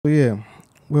So yeah,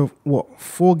 we're what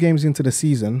 4 games into the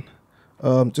season.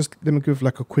 Just let me give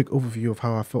like a quick overview of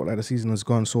how I felt like the season has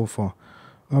gone so far.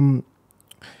 Um,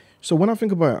 so when I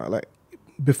think about like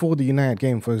before the United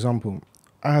game, for example,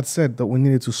 I had said that we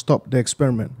needed to stop the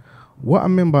experiment. What I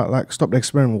mean by like stop the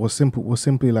experiment was simple. Was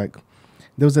simply like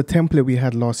there was a template we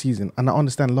had last season, and I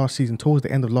understand last season, towards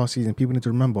the end of last season, people need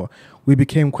to remember we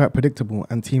became quite predictable,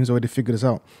 and teams already figured us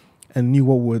out and knew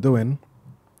what we were doing,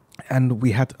 and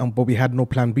but we had no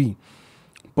plan B.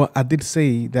 But I did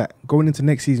say that going into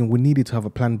next season, we needed to have a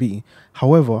plan B.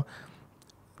 However,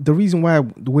 the reason why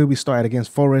the way we started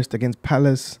against Forest, against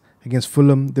Palace, against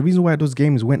Fulham, the reason why those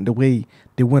games went the way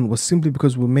they went was simply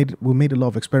because we made a lot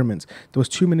of experiments. There was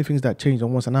too many things that changed at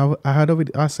once, and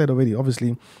I said already.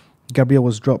 Obviously, Gabriel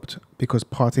was dropped because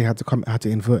Partey had to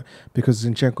invert because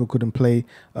Zinchenko couldn't play.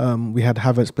 We had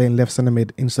Havertz playing left centre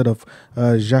mid instead of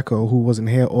Xhaka, who wasn't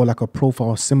here, or like a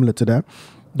profile similar to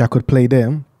that could play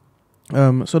there.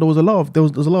 So there was a lot of there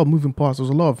was a lot of moving parts. There was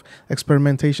a lot of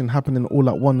experimentation happening all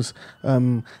at once.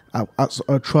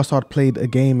 Trossard played a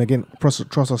game again.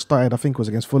 Trossard started, I think it was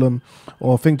against Fulham,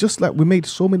 or I think just like we made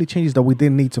so many changes that we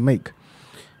didn't need to make.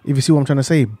 If you see what I'm trying to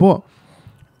say, but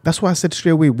that's why I said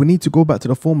straight away we need to go back to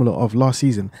the formula of last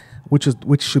season, which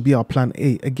should be our plan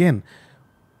A. Again,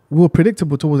 we were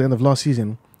predictable towards the end of last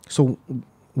season, so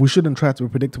we shouldn't try to be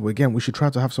predictable again. We should try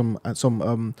to have some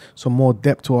more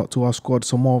depth to our squad,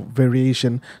 some more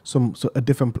variation, a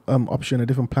different option, a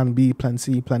different plan B, plan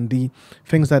C, plan D,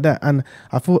 things like that. And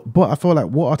I felt like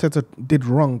what Arteta did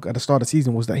wrong at the start of the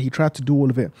season was that he tried to do all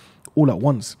of it all at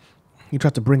once. He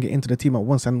tried to bring it into the team at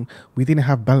once, and we didn't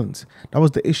have balance. That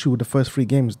was the issue with the first 3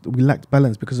 games. We lacked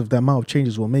balance because of the amount of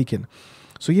changes we're making.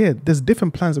 So yeah, there's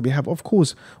different plans that we have, of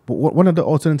course. But one of the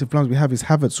alternative plans we have is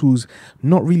Havertz, who's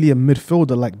not really a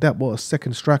midfielder like that, but a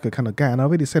second striker kind of guy. And I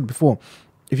already said before,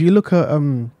 if you look at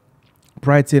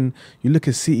Brighton, you look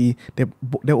at City, they're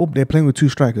playing with 2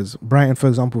 strikers. Brighton, for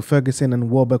example, Ferguson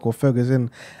and Welbeck, or Ferguson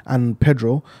and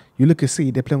Pedro. You look at City,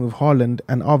 they're playing with Haaland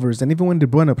and Alvarez. And even when De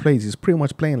Bruyne plays, he's pretty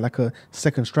much playing like a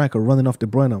second striker, running off De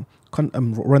Bruyne,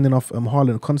 running off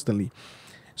Haaland constantly.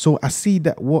 So I see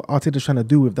that what Arteta's trying to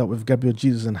do with that, with Gabriel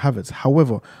Jesus and Havertz.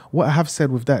 However, what I have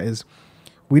said with that is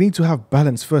we need to have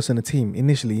balance first in the team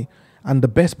initially. And the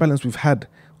best balance we've had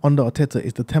under Arteta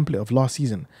is the template of last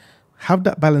season. Have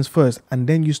that balance first, and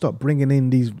then you start bringing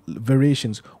in these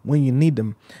variations when you need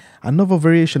them. Another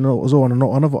variation as well,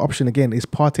 another option again is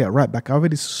Partey at right back. I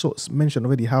already mentioned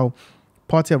already how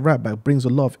Partey at right back brings a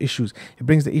lot of issues. It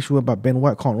brings the issue about Ben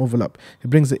White can't overlap.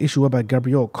 It brings the issue about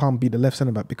Gabriel can't be the left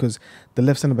centre back because the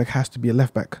left centre back has to be a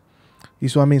left back. You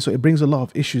see what I mean? So it brings a lot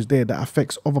of issues there that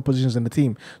affects other positions in the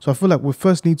team. So I feel like we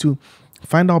first need to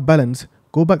find our balance,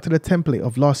 go back to the template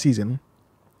of last season,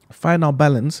 find our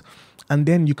balance, and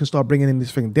then you can start bringing in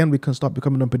this thing. Then we can start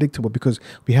becoming unpredictable because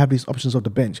we have these options of the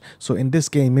bench. So in this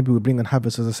game, maybe we bring on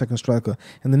Havertz as a second striker.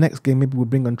 In the next game, maybe we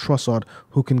bring on Trossard,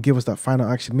 who can give us that final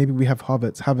action. Maybe we have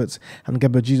Havertz and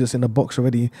Gabriel Jesus in the box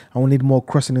already, and we need more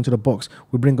crossing into the box.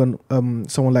 We bring on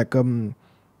someone like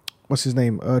what's his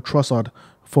name, Trossard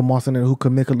for Martinelli, who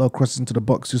can make a lot of crosses into the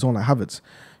box to someone like Havertz.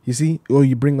 You see, or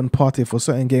you bring on Partey for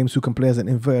certain games who can play as an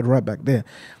inverted right back there.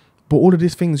 But all of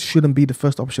these things shouldn't be the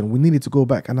first option. We needed to go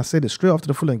back. And I said it straight after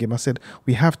the Fulham game. I said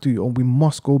we have to, or we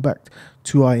must go back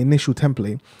to our initial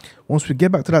template. Once we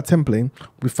get back to that template,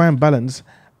 we find balance,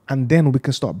 and then we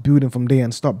can start building from there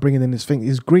and start bringing in this thing.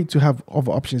 It's great to have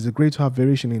other options. It's great to have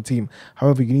variation in the team.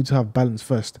 However, you need to have balance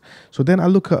first. So then I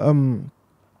look at,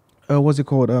 what's it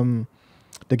called?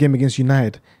 The game against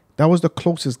United. That was the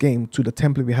closest game to the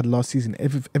template we had last season.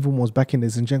 Everyone was back in there.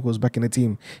 Zinchenko was back in the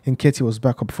team. Nketiah was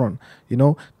back up front. You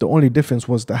know, the only difference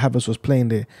was that Havertz was playing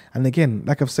there. And again,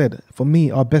 like I've said, for me,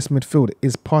 our best midfield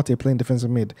is Partey playing defensive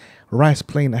mid, Rice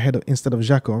playing instead of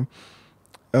Xhaka,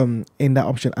 in that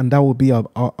option, and that will be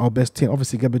our best team.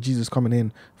 Obviously, Gabriel Jesus coming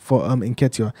in for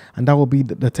Nketiah, and that will be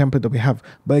the template that we have.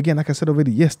 But again, like I said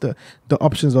already, yes, the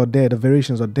options are there, the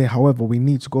variations are there. However, we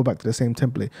need to go back to the same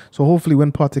template. So hopefully,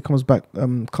 when Partey comes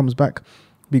back,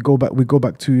 we go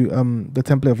back to the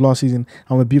template of last season,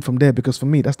 and we build from there. Because for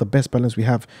me, that's the best balance we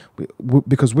have.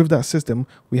 Because with that system,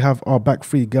 we have our back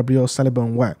three, Gabriel, Saliba,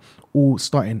 and White, all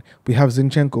starting. We have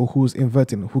Zinchenko, who's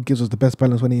inverting, who gives us the best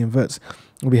balance when he inverts.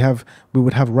 We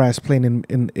would have Rice playing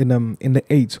in the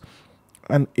 8,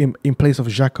 and in place of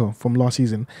Xhaka from last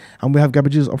season, and we have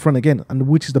Gabriel Jesus up front again, and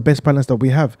which is the best balance that we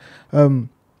have. In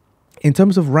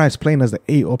terms of Rice playing as the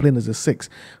 8 or playing as the 6,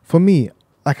 for me,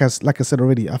 like I said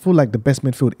already, I feel like the best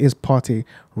midfield is Partey,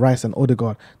 Rice, and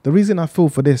Odegaard. The reason I feel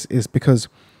for this is because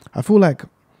I feel like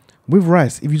with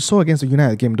Rice, if you saw against the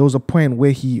United game, there was a point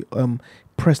where he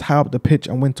pressed high up the pitch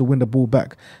and went to win the ball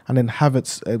back, and then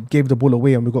Havertz gave the ball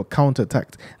away and we got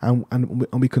counter-attacked and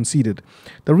we conceded.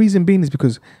 The reason being is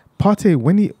because Partey,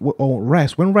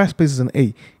 when Rice plays as an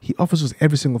 8, he offers us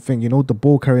every single thing. You know, the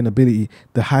ball carrying ability,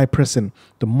 the high pressing,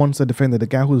 the monster defender, the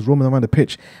guy who's roaming around the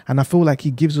pitch. And I feel like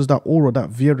he gives us that aura, that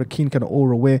Vieira Keane kind of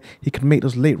aura, where he can make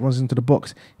those late runs into the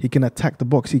box. He can attack the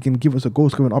box. He can give us a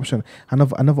goal scoring option.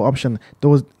 Another option.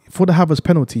 There was for the Havertz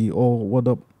penalty, or what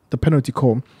the penalty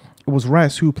call. It was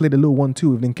Rice who played a little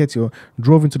 1-2 with Nketiah,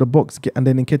 drove into the box, and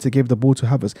then Nketiah gave the ball to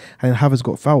Havertz, and then Havertz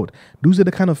got fouled. Those are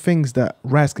the kind of things that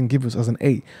Rice can give us as an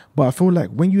 8. But I feel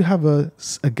like when you have a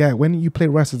guy, when you play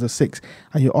Rice as a 6,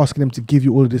 and you're asking him to give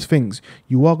you all of these things,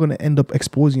 you are going to end up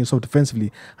exposing yourself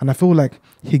defensively. And I feel like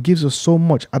he gives us so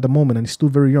much at the moment, and he's still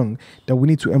very young, that we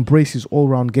need to embrace his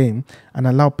all-round game and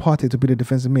allow Partey to be the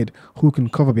defensive mid who can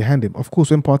cover behind him. Of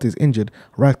course, when Partey is injured,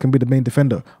 Rice can be the main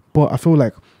defender. But I feel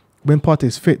like when Partey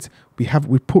is fit,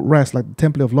 we put Rice like the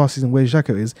template of last season where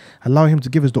Xhaka is, allow him to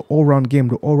give us the all-round game,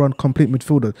 the all-round complete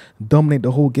midfielder, dominate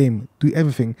the whole game, do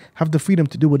everything, have the freedom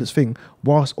to do with his thing,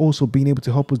 whilst also being able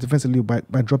to help us defensively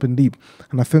by dropping deep.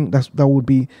 And I think that would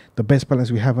be the best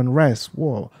balance we have. And Rice,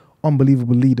 whoa,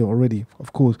 unbelievable leader already.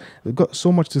 Of course, we've got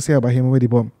so much to say about him already,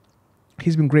 but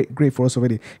he's been great for us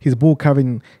already. His ball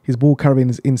carrying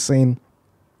is insane.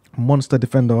 Monster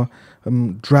defender,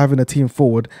 driving the team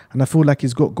forward, and I feel like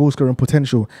he's got goal scoring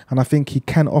potential, and I think he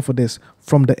can offer this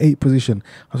from the 8 position.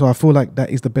 So I feel like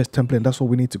that is the best template, and that's what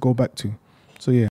we need to go back to. So yeah.